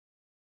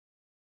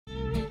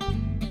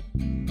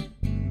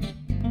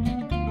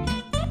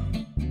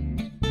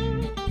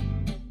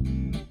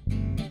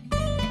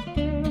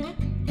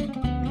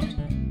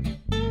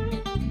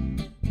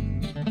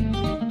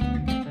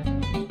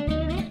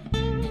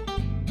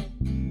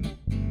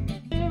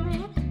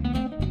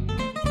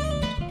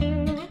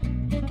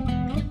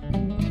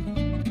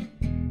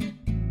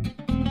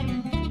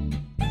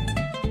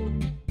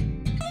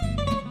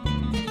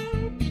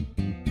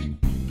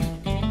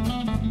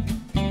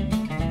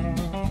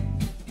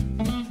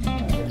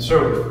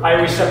So I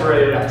always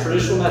separate it out.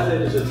 Traditional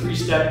method is a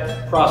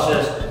 3-step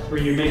process where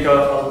you make a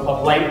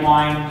light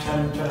wine,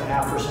 10.5%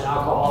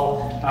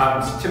 alcohol.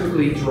 It's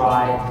typically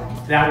dry.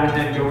 That would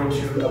then go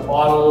into a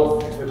bottle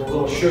with a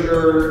little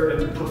sugar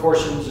and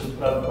proportions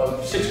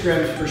of 6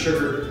 grams per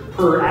sugar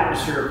per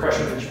atmosphere of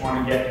pressure that you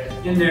want to get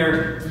in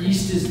there.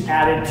 Yeast is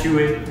added to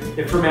it.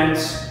 It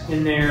ferments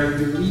in there.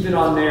 You leave it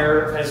on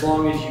there as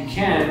long as you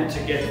can to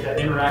get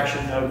that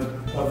interaction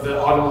of the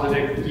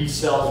autolytic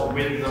yeast cells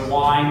with the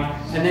wine.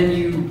 And then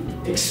you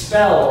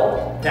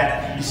expel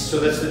that yeast, so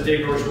that's the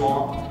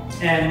dégorgement.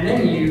 And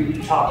then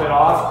you top it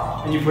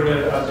off and you put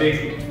a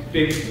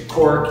big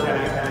cork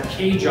and a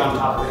cage on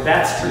top of it.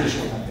 That's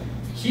traditional method.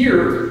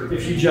 Here,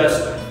 if you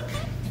just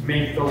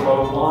make the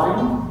low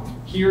wine,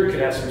 here it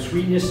could have some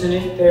sweetness in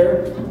it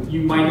there.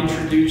 You might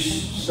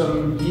introduce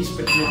some yeast,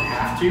 but you don't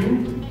have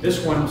to.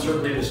 This one,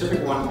 certainly the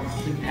Civic one,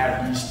 didn't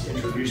have yeast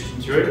introduced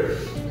into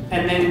it.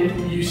 And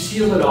then you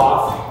seal it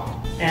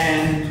off,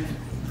 and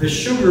the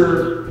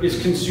sugar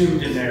is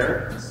consumed in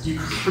there. You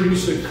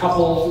produce a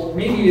couple,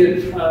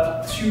 maybe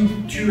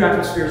two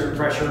atmospheres of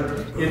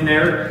pressure in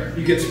there.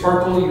 You get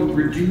sparkle, you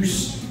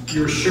reduce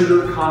your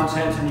sugar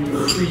content, and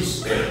you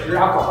increase your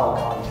alcohol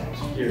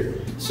content here.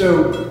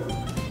 So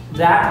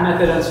that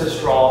method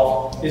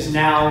ancestral is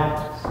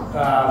now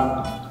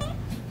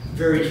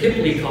very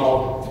hiply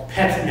called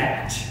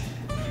pét-nats,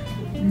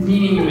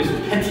 meaning it was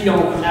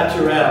pétillant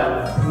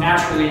naturel,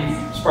 naturally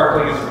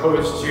sparkling, as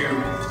opposed to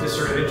this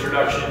sort of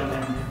introduction.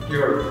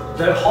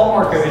 The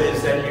hallmark of it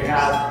is that you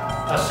have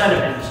a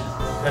sediment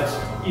that's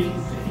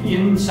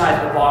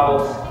inside the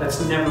bottle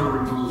that's never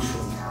removed from